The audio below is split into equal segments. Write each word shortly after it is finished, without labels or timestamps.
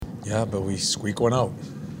Yeah, but we squeak one out.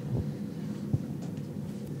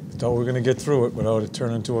 Thought we were going to get through it without it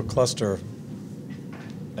turning into a cluster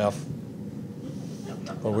F.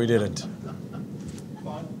 But we didn't.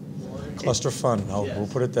 Cluster fun. We'll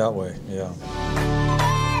put it that way. Yeah.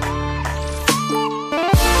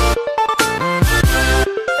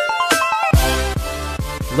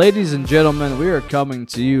 Ladies and gentlemen, we are coming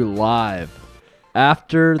to you live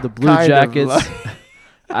after the Blue Jackets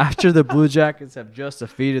after the Blue Jackets have just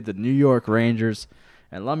defeated the New York Rangers.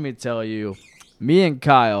 And let me tell you, me and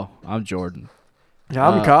Kyle, I'm Jordan.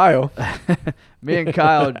 I'm Kyle. Me and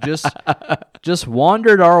Kyle just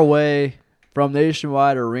wandered our way from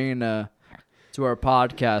Nationwide Arena to our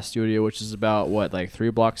podcast studio, which is about what, like 3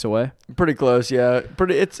 blocks away? Pretty close, yeah.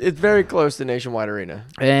 It's very close to Nationwide Arena.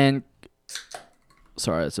 And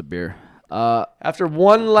sorry, that's a beer. After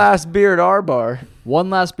one last beer at our bar,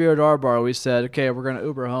 we said, okay, we're gonna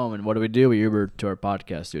Uber home, and what do? We Ubered to our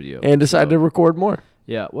podcast studio and decided to record more.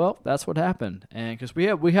 Yeah, well, that's what happened, and because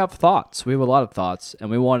we have thoughts, we have a lot of thoughts, and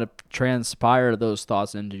we want to transpire those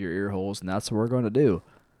thoughts into your ear holes, and that's what we're going to do.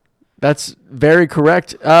 That's very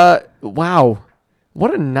correct. Wow,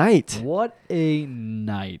 what a night! What a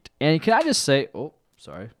night! And can I just say, oh,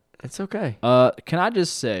 sorry, it's okay. Can I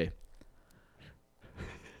just say,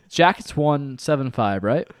 Jackets won 7-5,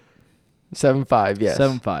 right? 7-5, yes.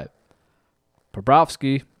 7-5.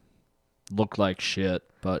 Bobrovsky looked like shit,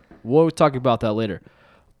 but we'll talk about that later.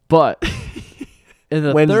 But in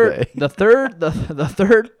the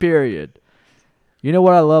third period, you know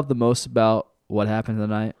what I love the most about what happened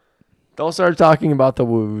tonight? Don't start talking about the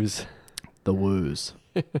woos. The woos.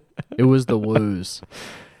 It was the woos.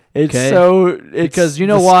 It's because you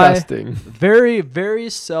know disgusting. Why? Very, very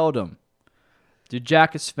seldom do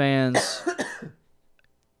Jackets fans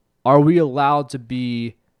are we allowed to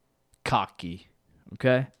be cocky?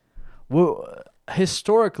 Okay, well,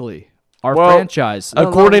 historically, our franchise,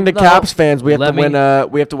 according to Caps fans, we have to win a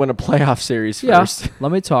playoff series first.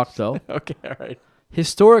 Let me talk though. Okay, all right.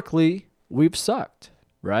 Historically, we've sucked,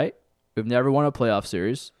 right? We've never won a playoff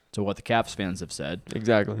series, to what the Caps fans have said.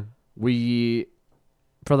 Exactly.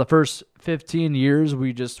 For the first 15 years,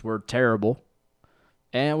 we just were terrible.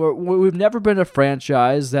 And we've never been a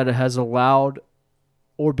franchise that has allowed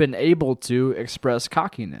or been able to express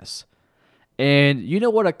cockiness. And you know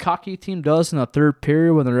what a cocky team does in the third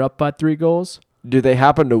period when they're up by 3 goals? Do they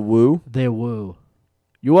happen to woo? They woo.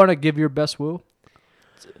 You want to give your best woo?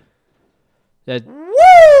 Woo!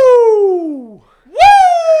 Woo!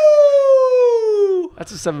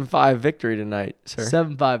 That's a 7-5 victory tonight, sir.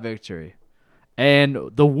 7-5 victory. And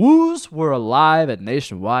the woos were alive at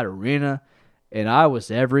Nationwide Arena. And I was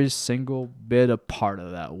every single bit a part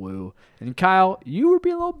of that woo. And Kyle, you were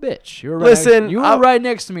being a little bitch. You were right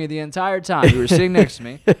next to me the entire time. You were sitting next to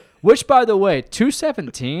me. Which, by the way,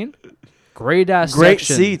 217, great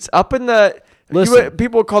section. Seats up in the. Listen,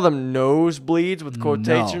 people call them nosebleeds with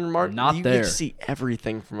quotation marks. Not there. You get to see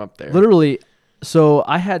everything from up there. Literally. So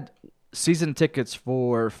I had season tickets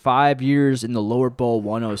for 5 years in the lower bowl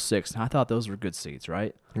 106, and I thought those were good seats,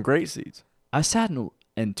 right? Great seats. I sat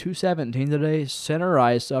in 217 today, center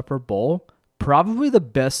ice, upper bowl, probably the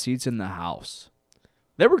best seats in the house.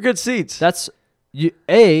 They were good seats. It's like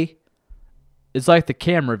the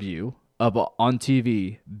camera view on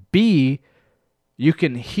TV. B, you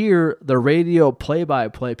can hear the radio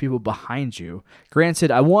play-by-play people behind you.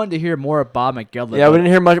 Granted, I wanted to hear more of Bob McGill. Yeah, we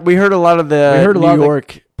didn't hear much. We heard a lot of the New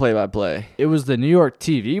York play-by-play. It was the New York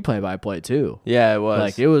TV play-by-play too. Yeah, it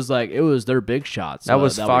was. It was their big shots. That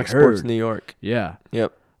was Fox Sports New York. Yeah.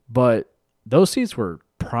 Yep. But those seats were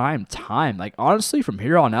prime time. Like, honestly, from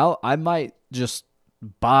here on out, I might just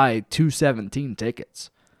buy 217 tickets.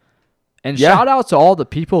 And shout out to all the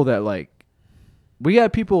people that, like, we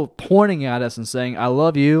had people pointing at us and saying, I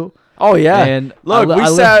love you. Oh, yeah. And look,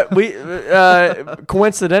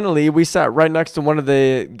 coincidentally, we sat right next to one of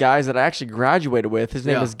the guys that I actually graduated with. His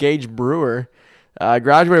name is Gage Brewer. I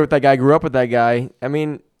graduated with that guy, grew up with that guy. I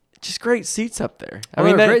mean, just great seats up there. I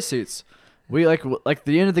mean, great seats. We like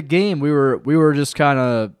the end of the game, we were just kind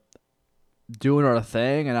of doing our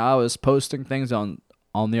thing, and I was posting things on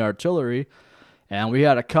the artillery, and we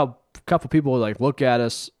had a couple people like look at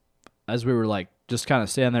us as we were like just kind of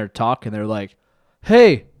standing there talking. They're like,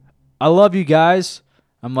 "Hey, I love you guys."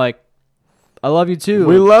 I'm like, "I love you too."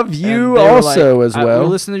 We love you also as well. We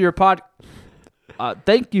listen to your pod.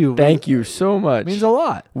 Thank you. Thank you so much. It means a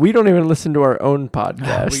lot. We don't even listen to our own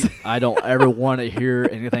podcast. I don't ever want to hear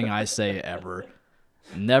anything I say ever.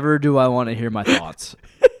 Never do I want to hear my thoughts,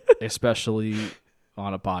 especially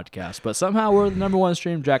on a podcast, but somehow we're the number one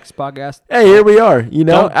stream Jackets podcast. Hey, here we are. You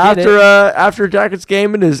know, Don't get after Jackets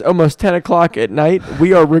game, it is almost 10 o'clock at night.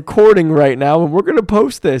 We are recording right now, and we're going to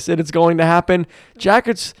post this, and it's going to happen.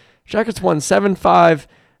 Jackets won 7-5.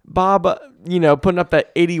 Bob, putting up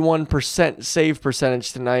that 81% save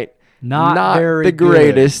percentage tonight. Not very the good.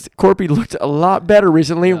 greatest. Corpy looked a lot better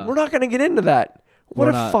recently. Yeah. We're not going to get into that. What We're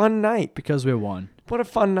a not. fun night. Because we won. What a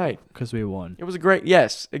fun night. Because we won. It was a great,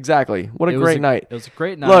 yes, exactly. What a It was great night. It was a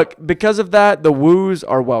great night. Look, because of that, the woos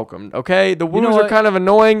are welcomed, okay? The woos know are what? kind of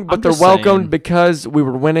annoying, but I'm they're just welcomed saying. because we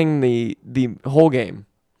were winning the whole game.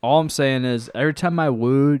 all I'm saying is every time I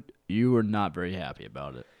wooed, you were not very happy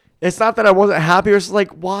about it. It's not that I wasn't happy. It's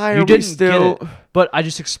like, why You are didn't we still... get it. But I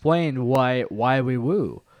just explained why we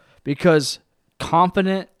woo. Because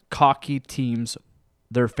confident, cocky teams,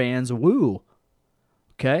 their fans woo.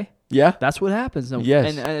 Okay? Yeah? That's what happens. And,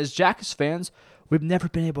 Yes. and as Jackets fans, we've never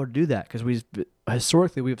been able to do that because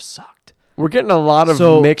historically we've sucked. We're getting a lot of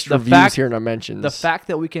So mixed the reviews fact- here in our mentions. The fact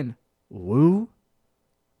that we can woo,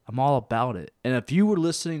 I'm all about it. And if you were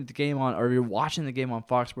listening to the game on, or you're watching the game on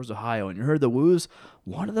Fox Sports Ohio, and you heard the woos,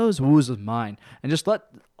 one of those woos was mine. And just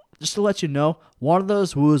to let you know, one of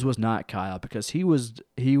those woos was not Kyle because he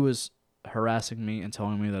was harassing me and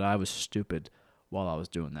telling me that I was stupid while I was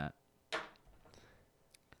doing that.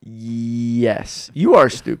 Yes. You are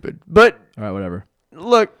stupid. But All right, whatever.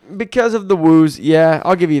 look, because of the woos, yeah,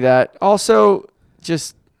 I'll give you that. Also,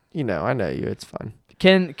 just, I know you. It's fun.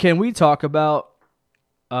 Can we talk about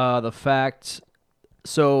the fact?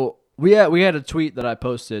 So we had a tweet that I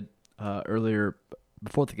posted earlier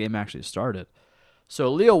before the game actually started.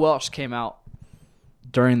 So Leo Welsh came out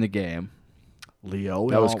during the game. Leo,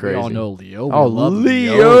 That was We all crazy. know Leo. We Oh, love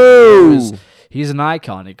Leo! He's an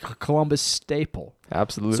icon, a Columbus staple.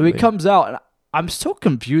 Absolutely. So he comes out, and I'm still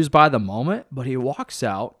confused by the moment, but he walks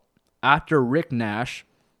out after Rick Nash,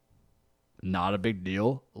 not a big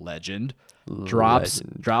deal, legend, drops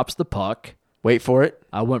the puck. Wait for it.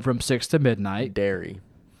 I went from 6 to midnight. Dairy.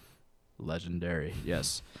 Legendary,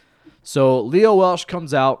 yes. So Leo Welsh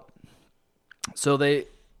comes out. So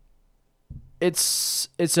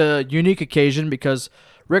it's a unique occasion because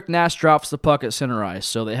Rick Nash drops the puck at center ice.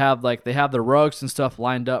 So they have the rugs and stuff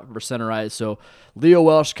lined up for center ice. So Leo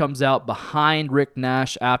Welsh comes out behind Rick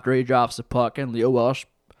Nash after he drops the puck, and Leo Welsh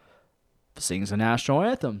sings the national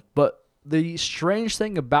anthem. But the strange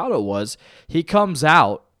thing about it was he comes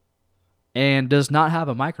out and does not have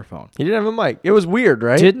a microphone. He didn't have a mic. It was weird,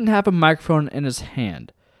 right? Didn't have a microphone in his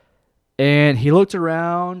hand. And he looked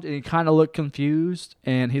around and he kind of looked confused.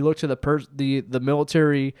 And he looked to the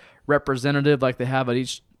military representative like they have at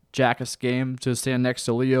each Jackets game to stand next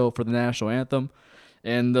to Leo for the national anthem.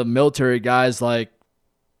 And the military guy's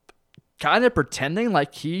kind of pretending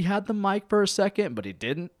like he had the mic for a second, but he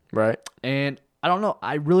didn't. Right. And I don't know.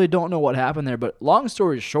 I really don't know what happened there. But long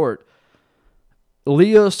story short,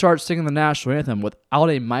 Leo starts singing the national anthem without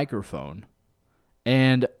a microphone.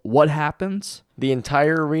 And what happens? The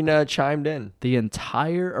entire arena chimed in. The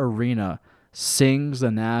entire arena sings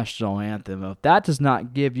the national anthem. If that does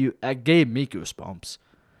not give you, it gave me goosebumps.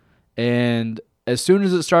 And as soon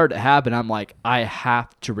as it started to happen, I'm like, I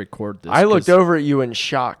have to record this. I looked over at you in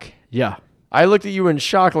shock. Yeah, I looked at you in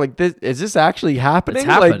shock. Like, is this actually happening? it's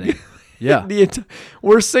happening. Like, Yeah.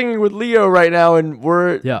 We're singing with Leo right now, and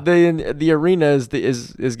Yeah. the arena is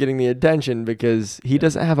getting the attention because he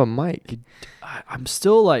doesn't have a mic. I'm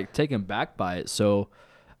still taken back by it. So,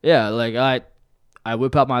 yeah, I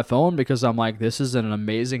whip out my phone because I'm like, this is an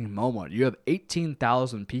amazing moment. You have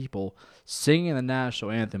 18,000 people singing the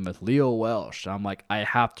national anthem with Leo Welsh. I'm like, I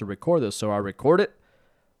have to record this. So I record it,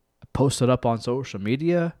 I post it up on social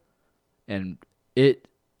media, and it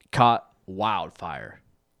caught wildfire.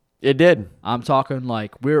 It did. I'm talking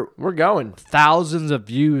we're going. thousands of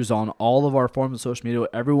views on all of our forms of social media.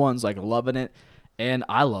 Everyone's loving it. And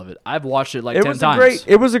I love it. I've watched it 10 times.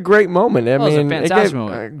 It was a great moment. I It was a mean, fantastic it gave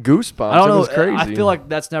moment. goosebumps. I don't know. It was crazy. I feel like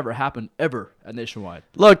that's never happened ever at Nationwide.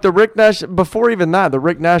 Look, the Rick Nash. Before even that, the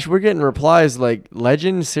Rick Nash. We're getting replies like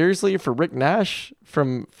 "Legend." Seriously, for Rick Nash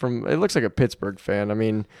from. It looks like a Pittsburgh fan. I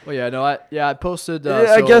mean, Well, yeah, no, I posted.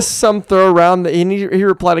 I guess some throw around. He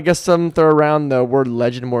replied. I guess some throw around the word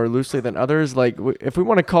 "legend" more loosely than others. Like if we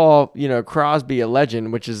want to call Crosby a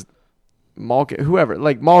legend, which is Malkin, whoever,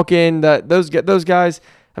 like Malkin, those guys.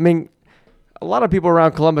 I mean, a lot of people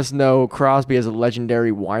around Columbus know Crosby as a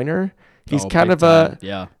legendary whiner. He's kind of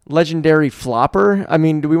a legendary flopper. I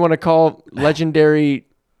mean, do we want to call legendary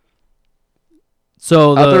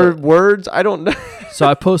other words? I don't know. So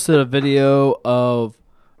I posted a video of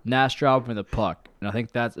Nash dropping the puck, and I think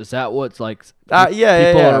is that what's like?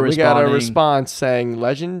 Yeah. are We got a responding- response saying,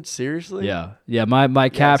 "Legend, seriously?" Yeah. My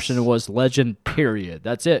caption was legend. Period.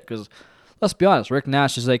 That's it. Because let's be honest, Rick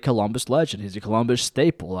Nash is a Columbus legend. He's a Columbus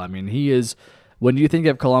staple. I mean, he is. When you think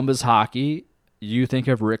of Columbus hockey, you think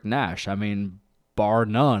of Rick Nash. I mean, bar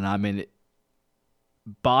none. I mean,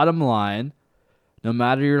 bottom line, no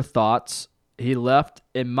matter your thoughts, he left.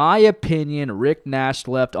 In my opinion, Rick Nash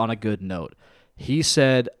left on a good note. He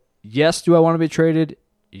said, yes, do I want to be traded?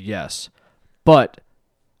 Yes. But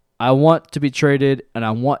I want to be traded, and I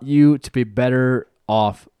want you to be better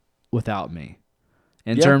off without me.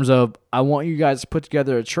 In terms of, I want you guys to put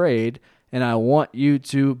together a trade, and I want you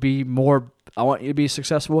to be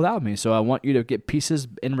successful without me. So I want you to get pieces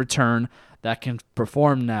in return that can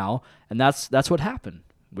perform now, and that's what happened.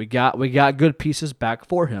 We got good pieces back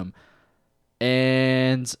for him.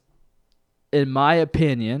 And in my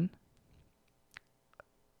opinion,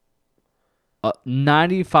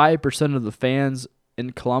 95% of the fans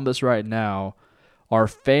in Columbus right now are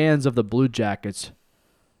fans of the Blue Jackets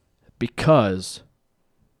because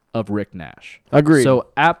of Rick Nash. Agreed. So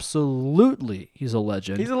absolutely, he's a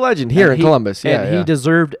legend. He's a legend here in Columbus. Yeah, and he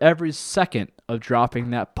deserved every second of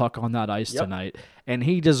dropping that puck on that ice tonight. And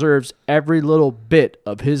he deserves every little bit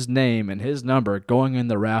of his name and his number going in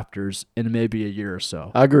the rafters in maybe a year or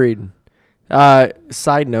so. Agreed.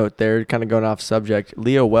 Side note there, kind of going off subject,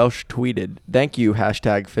 Leo Welsh tweeted, "Thank you,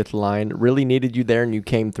 #5th line. Really needed you there and you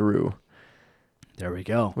came through." There we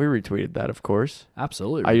go. We retweeted that, of course.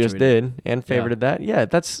 Absolutely. I just retweeted. did and favorited that. Yeah,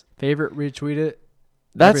 that's Retweet it.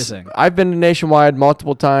 that's everything. I've been to Nationwide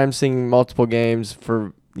multiple times, seeing multiple games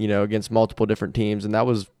for against multiple different teams, and that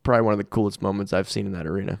was probably one of the coolest moments I've seen in that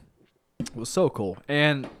arena. It was so cool.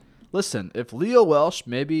 And listen, if Leo Welsh,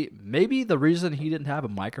 maybe the reason he didn't have a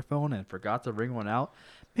microphone and forgot to bring one out,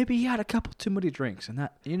 maybe he had a couple too many drinks, and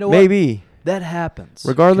that what? Maybe that happens.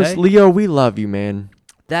 regardless, okay? Leo, we love you, man.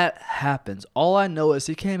 That happens. All I know is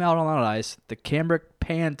he came out on that ice, the camera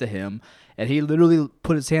panned to him, and he literally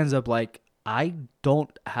put his hands up like, I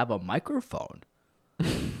don't have a microphone.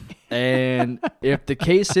 And if the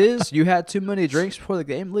case is you had too many drinks before the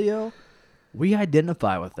game, Leo, we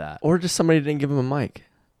identify with that. Or just somebody didn't give him a mic.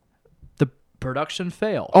 The production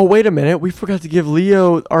failed. Oh, wait a minute. We forgot to give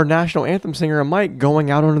Leo, our national anthem singer, a mic going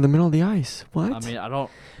out onto the middle of the ice. What? I mean, I don't.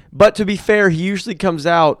 But to be fair, he usually comes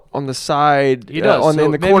out on the side, He does. So in the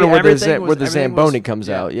maybe corner where everything the was- Zamboni comes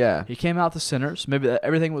out. Yeah. He came out the center, so maybe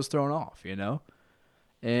everything was thrown off,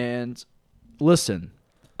 And listen,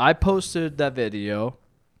 I posted that video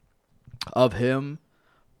of him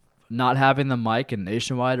not having the mic in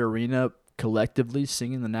Nationwide Arena collectively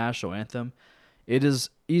singing the national anthem. It has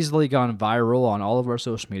easily gone viral on all of our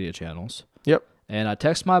social media channels. Yep. And I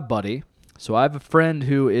text my buddy. So I have a friend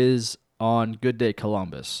who is on Good Day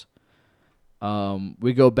Columbus.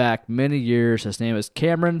 We go back many years. His name is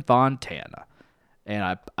Cameron Fontana. And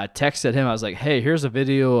I texted him. I was like, hey, here's a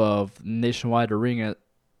video of Nationwide Arena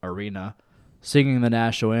singing the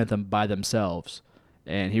national anthem by themselves.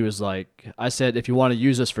 And he was like, I said, if you want to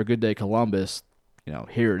use this for Good Day Columbus,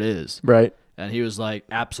 here it is. Right. And he was like,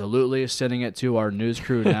 absolutely, sending it to our news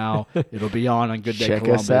crew now. It'll be on Good Day Check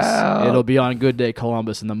Columbus. us out. It'll be on Good Day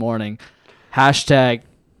Columbus in the morning.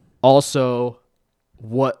 # also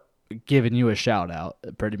what giving you a shout out,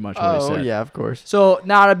 pretty much what he Oh, said. yeah, of course. So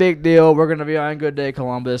not a big deal. We're going to be on Good Day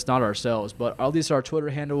Columbus, not ourselves, but at least our Twitter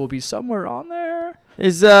handle will be somewhere on there.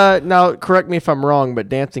 Now, correct me if I'm wrong, but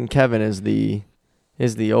Dancing Kevin is the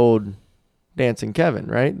old Dancing Kevin,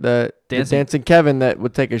 right? The Dancing Kevin that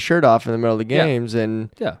would take his shirt off in the middle of the games and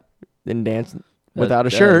dance without a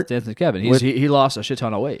shirt. Dancing Kevin. He lost a shit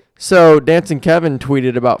ton of weight. So Dancing Kevin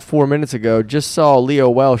tweeted about 4 minutes ago, just saw Leo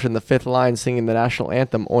Welsh in the 5th line singing the national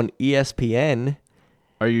anthem on ESPN.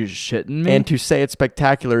 Are you shitting me? And to say it's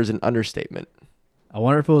spectacular is an understatement. I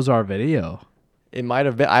wonder if it was our video. It might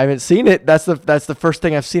have been. I haven't seen it. That's the first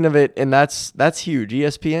thing I've seen of it, and that's huge.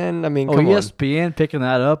 ESPN. I mean, come on. ESPN picking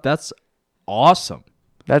that up. That's awesome.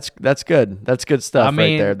 That's good. That's good stuff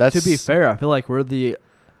right there. That's to be fair. I feel like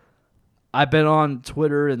I've been on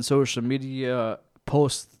Twitter and social media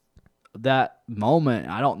post that moment.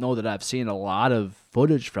 I don't know that I've seen a lot of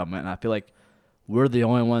footage from it, and I feel like we're the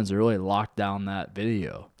only ones that really locked down that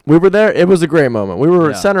video. We were there. It was a great moment. We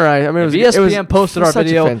were center eye. I mean, if ESPN posted our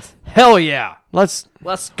video, hell yeah. Let's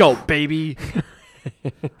go, baby.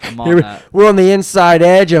 I'm on that. We're on the inside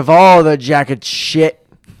edge of all the Jacket shit.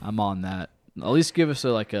 I'm on that. At least give us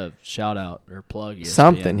a shout out or plug. ESPN.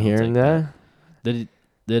 Something here and there. Did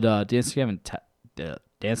Dancing Kevin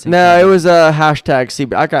dancing? No, Kevin? it was a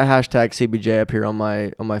 #CB. I got #CBJ up here on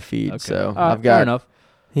my feed. Okay. So All right, I've got fair enough.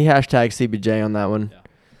 He #CBJ on that one. Yeah.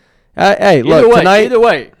 Hey, look, tonight. Either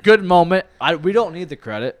way, good moment. We don't need the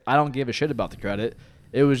credit. I don't give a shit about the credit.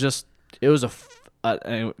 It was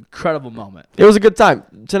an incredible moment. It was a good time.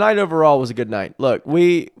 Tonight overall was a good night. Look,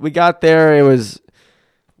 we got there. It was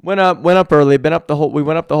went up early. We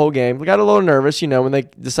went up the whole game. We got a little nervous, when they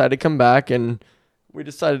decided to come back, and we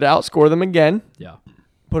decided to outscore them again. Yeah.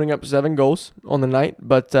 Putting up 7 goals on the night,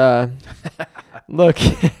 but look,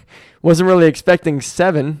 wasn't really expecting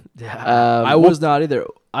 7. Yeah, I was not either.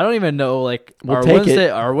 I don't even know We'll our take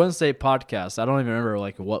it. Wednesday podcast. I don't even remember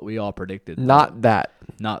what we all predicted. Not that.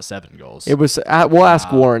 Not 7 goals. It was. We'll ask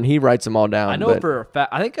Warren. He writes them all down. I know but for a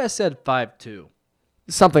fact. I think I said 5-2.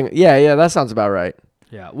 something. Yeah, that sounds about right.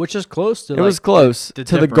 Yeah, which is close to. It was close to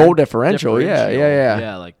the goal differential. Yeah.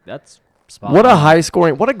 Yeah, that's spot What a on. high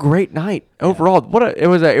scoring. What a great night overall. It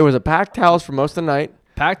was a packed house for most of the night.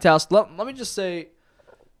 Packed house. Let me just say.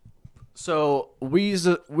 So we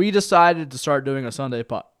decided to start doing a Sunday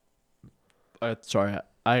pot. Sorry,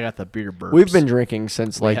 I got the beer burps. We've been drinking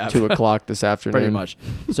since We 2:00 this afternoon. pretty much.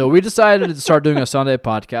 So we decided to start doing a Sunday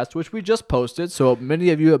podcast, which we just posted. So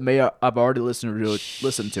many of you have already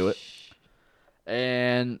listened to it.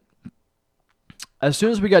 And as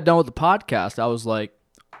soon as we got done with the podcast, I was like,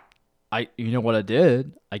 you know what I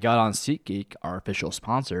did? I got on SeatGeek, our official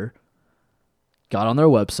sponsor, got on their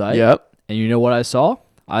website. Yep. And you know what I saw?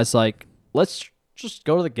 I was like, let's just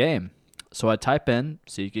go to the game. So I type in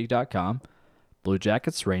SeatGeek.com, Blue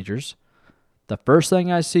Jackets Rangers. The first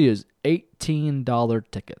thing I see is $18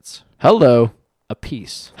 tickets Hello. a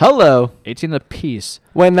piece. 18 a piece.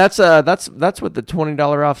 When that's with the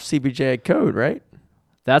 $20 off CBJ code, right?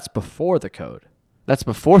 That's before the code. That's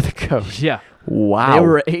before the code. Yeah. Wow. They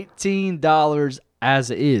were $18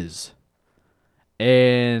 as is.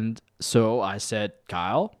 And so I said,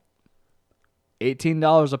 Kyle,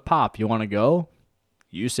 $18 a pop. You want to go?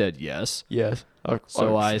 You said yes. Yes.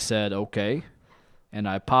 So I said, okay. And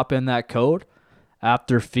I pop in that code.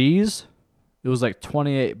 After fees, it was like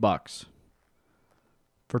 $28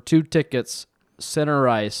 for 2 tickets, center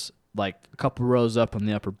ice, like a couple rows up in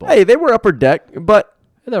the upper bowl. Hey, they were upper deck, but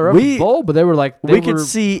They were upper bowl, but they were like we could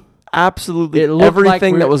see absolutely it looked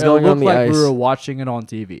everything like that was going on the like ice. we were watching it on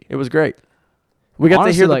TV. It was great. We got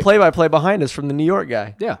Honestly, to hear the like- play-by-play behind us from the New York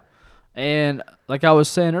guy. Yeah, and like I was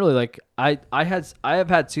saying earlier, like I have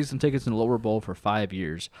had season tickets in the lower bowl for 5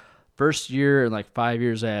 years. First year in like 5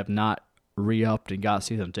 years, I have not re-upped and got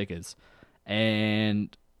season tickets.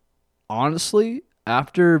 And honestly,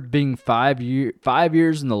 after being 5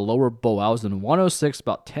 years in the lower bowl, I was in 106,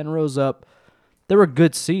 about 10 rows up. There were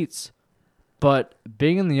good seats, but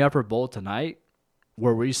being in the upper bowl tonight,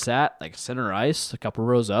 where we sat like center ice, a couple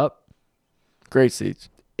rows up, Great seats.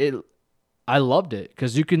 I loved it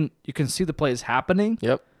because you can see the plays happening.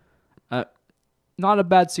 Yep. Not a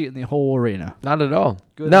bad seat in the whole arena. Not at all.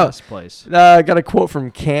 Good No. ass place. I got a quote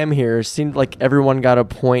from Cam here. Seemed like everyone got a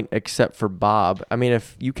point except for Bob. I mean,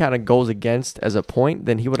 if you counted goals against as a point,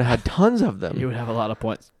 then he would have had tons of them. He would have a lot of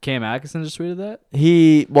points. Cam Atkinson just tweeted that.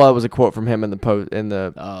 It was a quote from him in the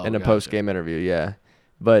Gotcha. post game interview. Yeah,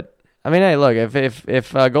 but I mean, hey, look,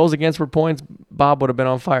 if goals against were points, Bob would have been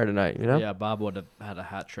on fire tonight. You know, Yeah, Bob would have had a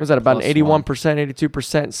hat trick. was that about an plus 81%,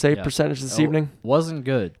 82% save Yeah. percentage this one. evening? Wasn't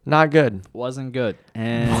good. Not good. Wasn't good.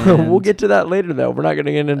 And We'll get to that later, though. We're not going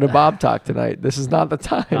to get into Bob talk tonight. This is not the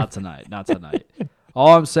time. not tonight. Not tonight.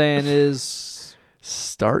 All I'm saying is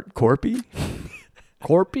Start Corpy.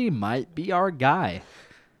 Corpy might be our guy.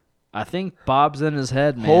 I think Bob's in his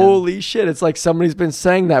head, man. Holy shit! It's like somebody's been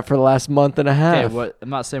saying that for the last month and a half. Okay, I'm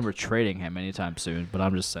not saying we're trading him anytime soon, but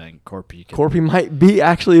I'm just saying Corpy. Corpy might be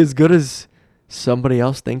actually as good as somebody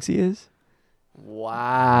else thinks he is.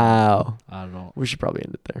 Wow. I don't know. We should probably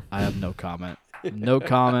end it there. I have no comment. No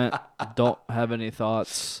comment. Don't have any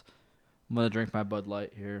thoughts. I'm gonna drink my Bud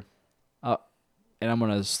Light here, and I'm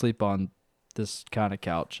gonna sleep on this kind of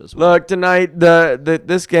couch as well. Look, tonight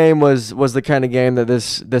this game was the kind of game that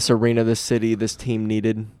this arena, this city, this team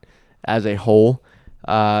needed as a whole.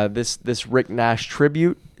 This Rick Nash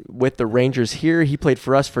tribute with the Rangers here. He played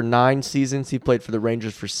for us for 9 seasons. He played for the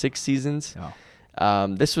Rangers for 6 seasons. Oh.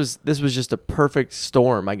 This was just a perfect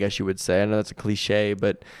storm, I guess you would say. I know that's a cliche,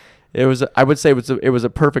 but it was. I would say it was a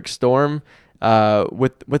perfect storm.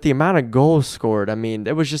 With the amount of goals scored, I mean,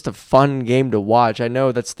 it was just a fun game to watch. I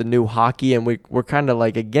know that's the new hockey, and we're kind of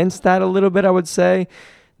like against that a little bit, I would say.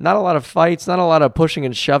 Not a lot of fights, not a lot of pushing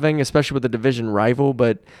and shoving, especially with the division rival,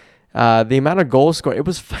 but the amount of goals scored, it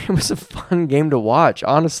was a fun game to watch,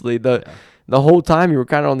 honestly. The whole time you were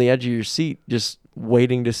kind of on the edge of your seat, just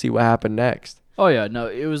waiting to see what happened next. Oh yeah, no,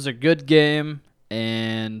 it was a good game,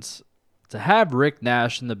 and to have Rick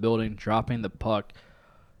Nash in the building dropping the puck.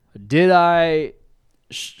 Did I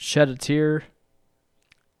shed a tear?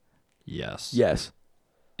 Yes. Yes.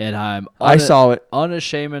 And I saw it.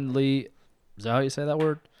 unashamedly. Is that how you say that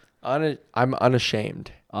word? I'm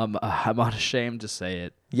unashamed. I'm unashamed to say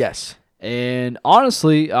it. Yes. And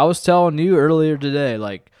honestly, I was telling you earlier today,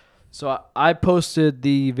 like, so I posted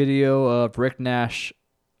the video of Rick Nash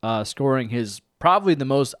scoring his probably the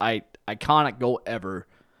most iconic goal ever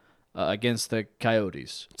against the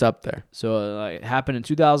Coyotes. It's up there. So it happened in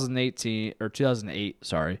 2018 or 2008.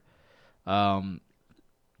 Sorry,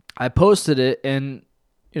 I posted it, and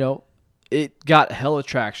it got hella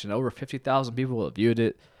traction. Over 50,000 people have viewed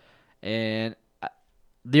it, and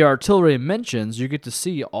the artillery mentions you get to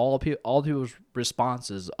see all people's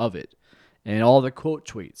responses of it, and all the quote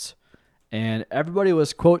tweets, and everybody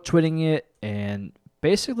was quote tweeting it and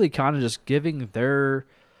basically kind of just giving their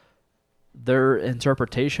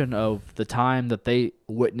interpretation of the time that they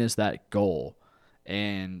witnessed that goal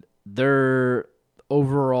and their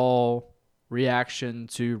overall reaction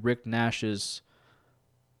to Rick Nash's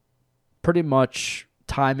pretty much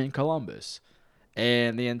time in Columbus.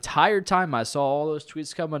 And the entire time I saw all those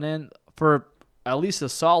tweets coming in, for at least a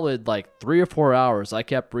solid 3 or 4 hours, I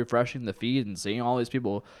kept refreshing the feed and seeing all these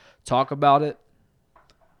people talk about it.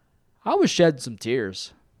 I was shedding some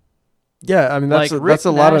tears. Yeah, I mean that's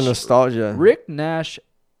a lot of nostalgia. Rick Nash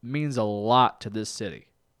means a lot to this city,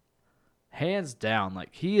 hands down.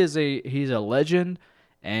 He's a legend.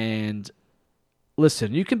 And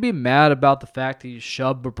listen, you can be mad about the fact that he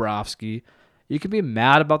shoved Bobrovsky. You can be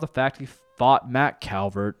mad about the fact he fought Matt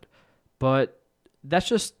Calvert, but that's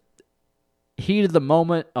just heat of the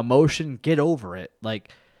moment, emotion. Get over it.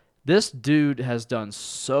 This dude has done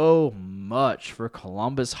so much for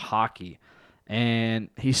Columbus hockey, and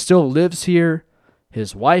he still lives here.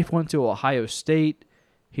 His wife went to Ohio State.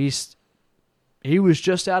 He was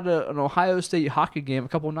just at an Ohio State hockey game a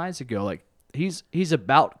couple of nights ago. He's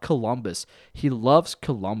about Columbus. He loves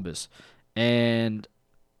Columbus, and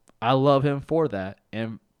I love him for that.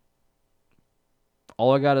 And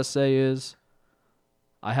all I gotta say is,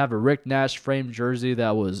 I have a Rick Nash framed jersey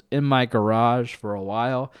that was in my garage for a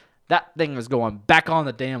while. That thing is going back on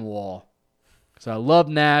the damn wall. Because I love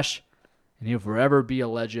Nash, and he'll forever be a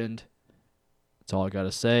legend. That's all I got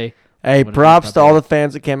to say. Hey, props to all the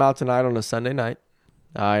fans that came out tonight on a Sunday night.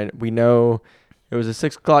 We know it was a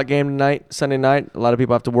 6 o'clock game tonight, Sunday night. A lot of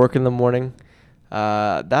people have to work in the morning.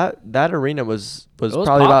 That arena was probably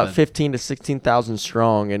poppin'. about 15 to 16,000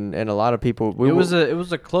 strong, and a lot of people. It was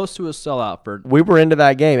a close to a sellout for. We were into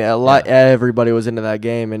that game. Everybody was into that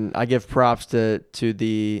game, and I give props to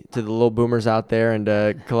the little boomers out there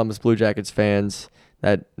and Columbus Blue Jackets fans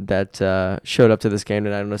that showed up to this game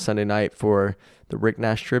tonight on a Sunday night for the Rick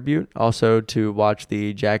Nash tribute. Also to watch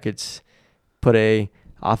the Jackets put a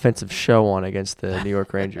offensive show on against the New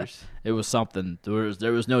York Rangers. It was something.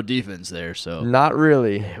 There was no defense there, so not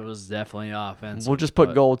really. It was definitely offense. We'll just put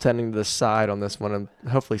goaltending to the side on this one and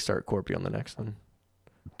hopefully start Corpy on the next one.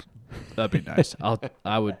 That'd be nice.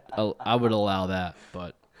 I would allow that,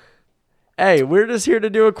 but hey, we're just here to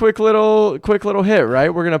do a quick little hit,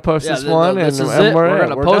 right? We're gonna post this one, this and is it. We're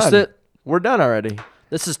gonna post done. it. We're done already.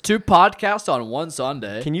 This is 2 podcasts on one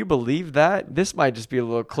Sunday. Can you believe that? This might just be a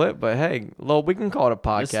little clip, but hey, we can call it a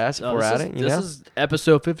podcast if we're at it. This is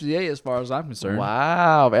episode 58 as far as I'm concerned.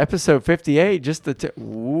 Wow, episode 58. Just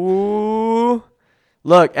ooh.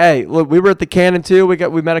 Look, we were at the Cannon too.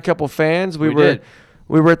 We met a couple fans. We were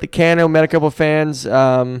at the Cannon, met a couple fans.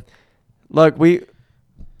 Look,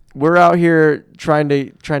 we're out here trying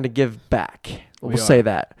to give back. We'll say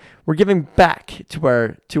that. We're giving back to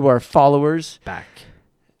our followers. Back.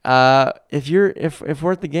 If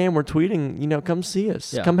we're at the game, we're tweeting, come see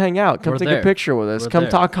us. Yeah. Come hang out. Come take a picture with us. Come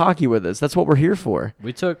talk hockey with us. That's what we're here for.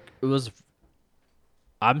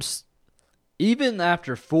 Even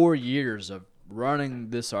after 4 years of running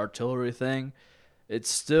this artillery thing, it's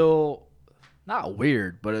still not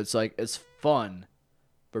weird, but it's fun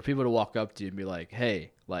for people to walk up to you and be like,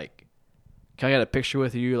 hey, can I get a picture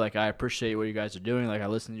with you? I appreciate what you guys are doing. I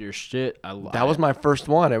listen to your shit. That was my first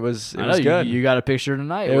one. It was good. You got a picture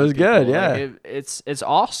tonight. It was good, yeah. It's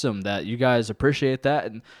awesome that you guys appreciate that.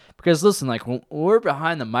 And because listen, when we're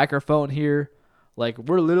behind the microphone here,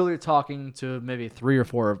 we're literally talking to maybe 3 or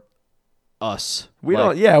 4 of us. We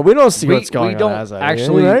don't see what's going on. We don't as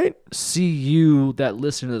actually see you that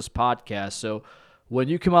listen to this podcast. So when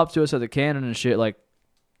you come up to us at the Cannon and shit,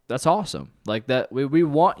 that's awesome. That we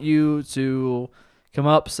want you to come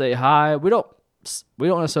up, say hi. We don't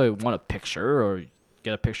necessarily want a picture or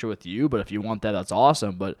get a picture with you, but if you want that, that's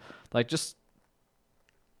awesome. But just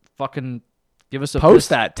fucking give us a post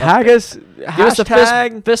that, tag us, give us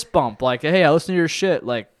a fist bump. Hey, I listen to your shit.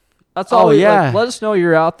 That's all. Oh, yeah. Let us know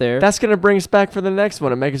you're out there. That's gonna bring us back for the next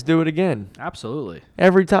one and make us do it again Absolutely.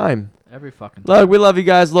 every time. Every fucking time. Look, we love you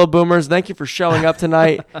guys, little boomers. Thank you for showing up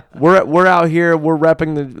tonight. we're out here. We're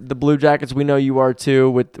repping the Blue Jackets. We know you are too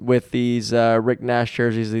with these Rick Nash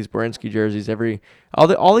jerseys, these Borinsky jerseys.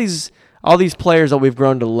 All these players that we've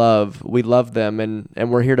grown to love. We love them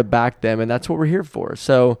and we're here to back them, and that's what we're here for.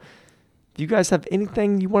 So, if you guys have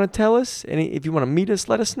anything you want to tell us, if you want to meet us,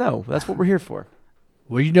 let us know. That's what we're here for.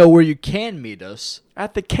 Well, you know where you can meet us.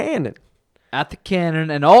 At the Cannon. At the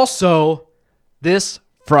Cannon, and also this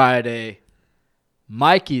Friday,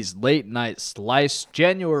 Mikey's Late Night Slice,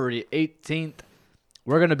 January 18th.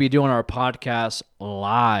 We're going to be doing our podcast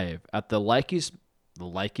live at the Likey's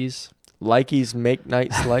Make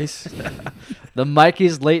Night Slice. the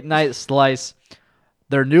Mikey's Late Night Slice.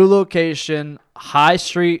 Their new location, High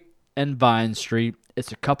Street and Vine Street.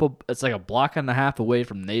 It's like a block and a half away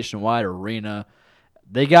from Nationwide Arena.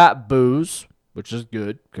 They got booze, which is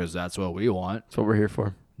good because that's what we want. That's what we're here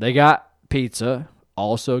for. They got pizza,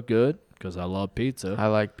 also good because I love pizza. I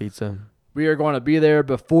like pizza. We are going to be there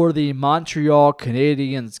before the Montreal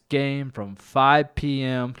Canadiens game from 5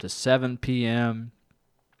 p.m. to 7 p.m.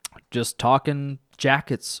 Just talking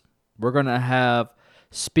Jackets. We're going to have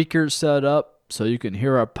speakers set up so you can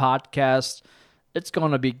hear our podcast. It's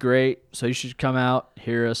going to be great, so you should come out,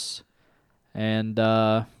 hear us, and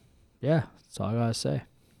yeah, that's all I got to say.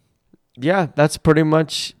 Yeah, that's pretty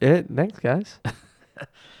much it. Thanks, guys.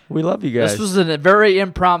 We love you guys. This was a very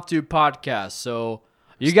impromptu podcast, so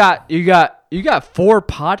you got 4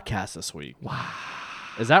 podcasts this week. Wow,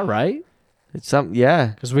 is that right? It's something, yeah.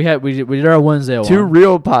 Because we did our Wednesday one. 2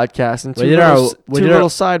 real podcasts and 2 little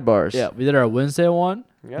sidebars. Yeah, we did our Wednesday one,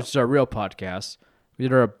 Yep. which is our real podcast. We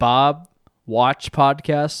did our Bob Watch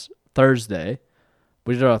podcast Thursday.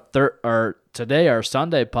 We did today our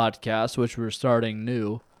Sunday podcast, which we're starting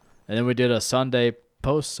new, and then we did a Sunday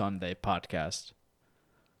post Sunday podcast.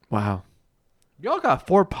 Wow. Y'all got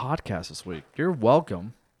 4 podcasts this week. You're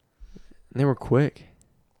welcome. They were quick.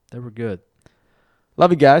 They were good.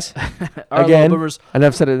 Love you guys. All right, Again, little boomers, and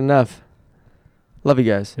I've said it enough. Love you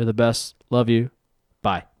guys. you're the best. Love you.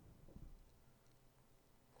 Bye.